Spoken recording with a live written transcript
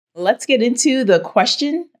Let's get into the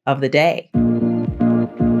question of the day.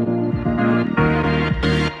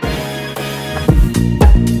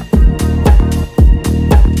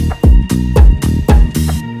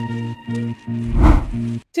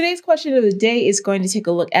 Today's question of the day is going to take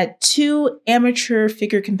a look at two amateur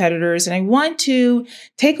figure competitors, and I want to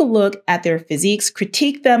take a look at their physiques,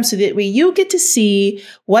 critique them so that way you get to see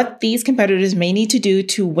what these competitors may need to do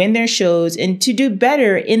to win their shows and to do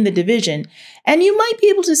better in the division. And you might be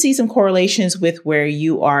able to see some correlations with where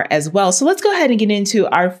you are as well. So let's go ahead and get into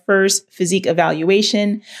our first physique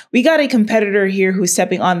evaluation. We got a competitor here who's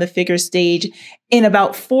stepping on the figure stage in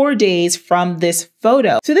about 4 days from this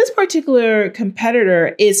photo. So this particular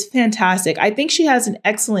competitor is fantastic. I think she has an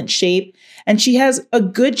excellent shape and she has a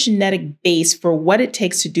good genetic base for what it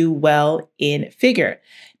takes to do well in figure.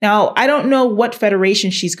 Now, I don't know what federation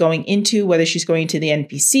she's going into, whether she's going to the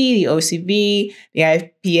NPC, the OCB, the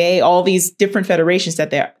IFPA, all these different federations that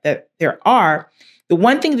there are. The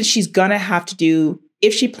one thing that she's gonna have to do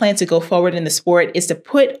if she plans to go forward in the sport is to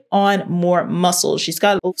put on more muscle. She's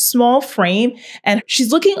got a small frame and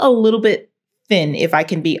she's looking a little bit thin, if I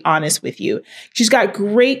can be honest with you. She's got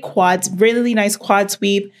great quads, really nice quad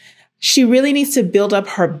sweep. She really needs to build up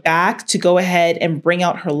her back to go ahead and bring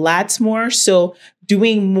out her lats more. So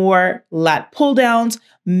doing more lat pull downs,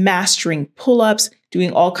 mastering pull-ups,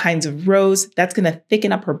 doing all kinds of rows, that's going to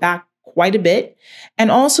thicken up her back quite a bit. And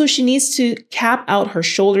also she needs to cap out her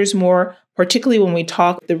shoulders more, particularly when we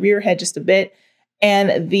talk the rear head just a bit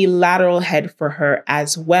and the lateral head for her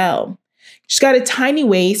as well. She's got a tiny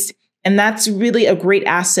waist, and that's really a great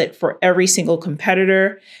asset for every single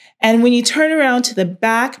competitor. And when you turn around to the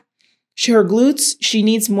back, her glutes, she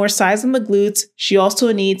needs more size on the glutes. She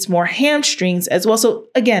also needs more hamstrings as well. So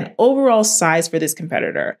again, overall size for this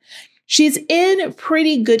competitor. She's in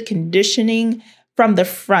pretty good conditioning from the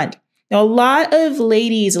front. Now, a lot of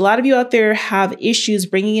ladies, a lot of you out there have issues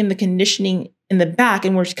bringing in the conditioning in the back.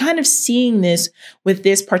 And we're kind of seeing this with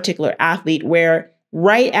this particular athlete where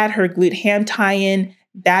right at her glute ham tie-in,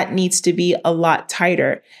 that needs to be a lot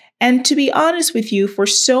tighter. And to be honest with you, for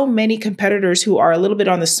so many competitors who are a little bit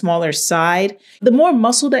on the smaller side, the more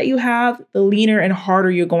muscle that you have, the leaner and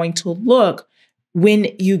harder you're going to look when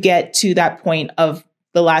you get to that point of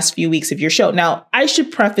the last few weeks of your show. Now, I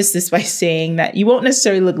should preface this by saying that you won't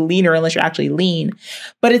necessarily look leaner unless you're actually lean,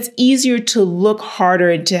 but it's easier to look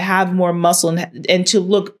harder and to have more muscle and to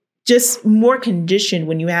look just more conditioned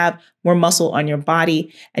when you have more muscle on your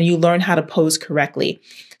body and you learn how to pose correctly.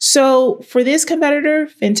 So for this competitor,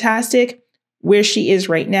 fantastic where she is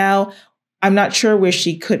right now. I'm not sure where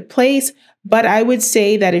she could place, but I would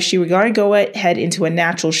say that if she were going to go ahead into a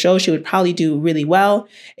natural show, she would probably do really well.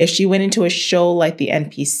 If she went into a show like the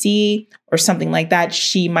NPC or something like that,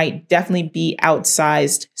 she might definitely be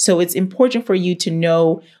outsized. So it's important for you to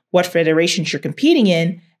know what federations you're competing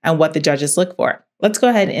in and what the judges look for. Let's go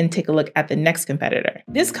ahead and take a look at the next competitor.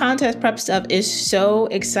 This contest prep stuff is so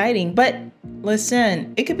exciting, but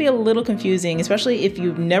listen, it could be a little confusing, especially if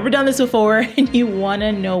you've never done this before and you want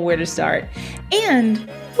to know where to start and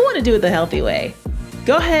you want to do it the healthy way.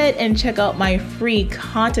 Go ahead and check out my free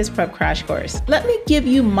contest prep crash course. Let me give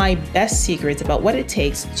you my best secrets about what it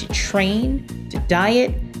takes to train, to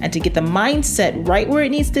diet, and to get the mindset right where it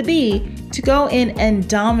needs to be to go in and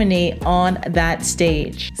dominate on that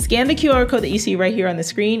stage. Scan the QR code that you see right here on the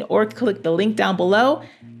screen or click the link down below,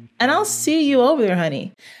 and I'll see you over there,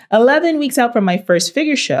 honey. 11 weeks out from my first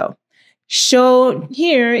figure show. Shown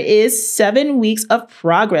here is 7 weeks of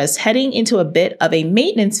progress, heading into a bit of a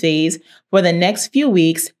maintenance phase for the next few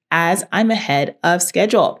weeks as I'm ahead of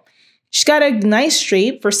schedule. She's got a nice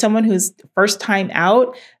shape for someone who's first time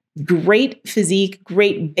out. Great physique,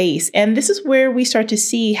 great base. And this is where we start to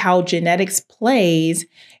see how genetics plays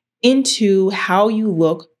into how you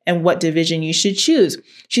look and what division you should choose.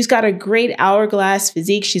 She's got a great hourglass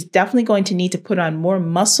physique. She's definitely going to need to put on more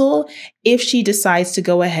muscle if she decides to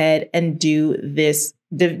go ahead and do this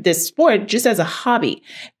sport just as a hobby.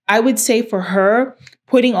 I would say for her,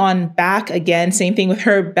 putting on back, again, same thing with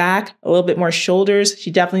her back, a little bit more shoulders.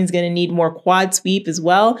 She definitely is going to need more quad sweep as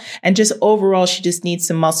well. And just overall, she just needs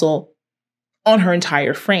some muscle on her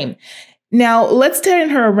entire frame. Now, let's turn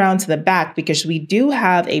her around to the back because we do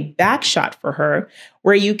have a back shot for her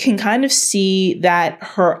where you can kind of see that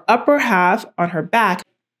her upper half on her back,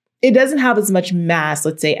 it doesn't have as much mass,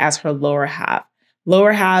 let's say, as her lower half.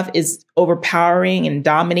 Lower half is overpowering and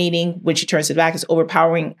dominating. When she turns to the back, is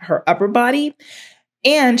overpowering her upper body.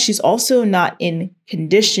 And she's also not in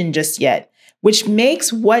condition just yet, which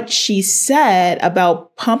makes what she said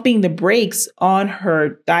about pumping the brakes on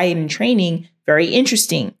her diet and training very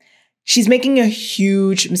interesting. She's making a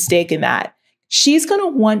huge mistake in that. she's going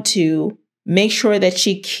to want to make sure that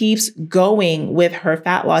she keeps going with her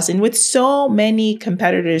fat loss. And with so many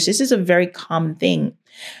competitors, this is a very common thing.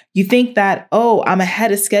 You think that, oh, I'm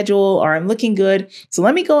ahead of schedule or I'm looking good. So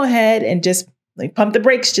let me go ahead and just pump the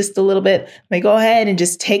brakes just a little bit. Let me go ahead and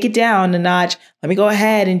just take it down a notch. Let me go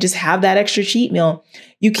ahead and just have that extra cheat meal.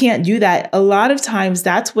 You can't do that. A lot of times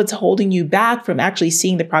that's what's holding you back from actually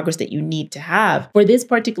seeing the progress that you need to have. For this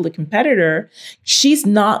particular competitor, she's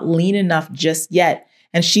not lean enough just yet,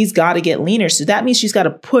 and she's got to get leaner. So that means she's got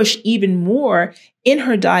to push even more in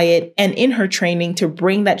her diet and in her training to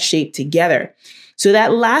bring that shape together. So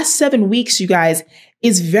that last 7 weeks, you guys,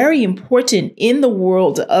 is very important in the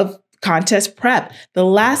world of contest prep. The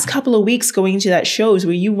last couple of weeks going into that shows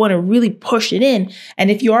where you want to really push it in. And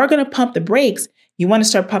if you are going to pump the brakes, you want to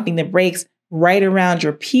start pumping the brakes right around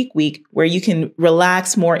your peak week where you can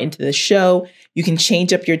relax more into the show. You can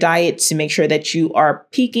change up your diet to make sure that you are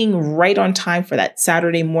peaking right on time for that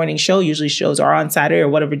Saturday morning show. Usually shows are on Saturday or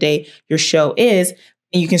whatever day your show is.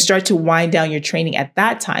 And you can start to wind down your training at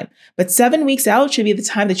that time. But 7 weeks out should be the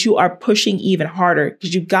time that you are pushing even harder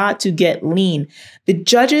because you've got to get lean. The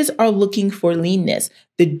judges are looking for leanness.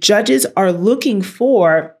 The judges are looking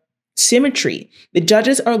for symmetry. The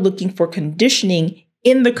judges are looking for conditioning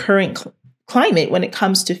in the current climate when it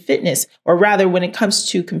comes to fitness, or rather when it comes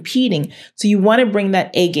to competing. So you want to bring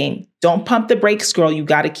that A game. Don't pump the brakes, girl. You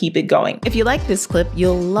got to keep it going. If you like this clip,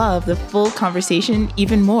 you'll love the full conversation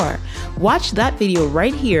even more. Watch that video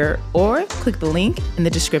right here or click the link in the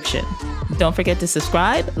description. Don't forget to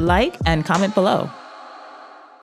subscribe, like, and comment below.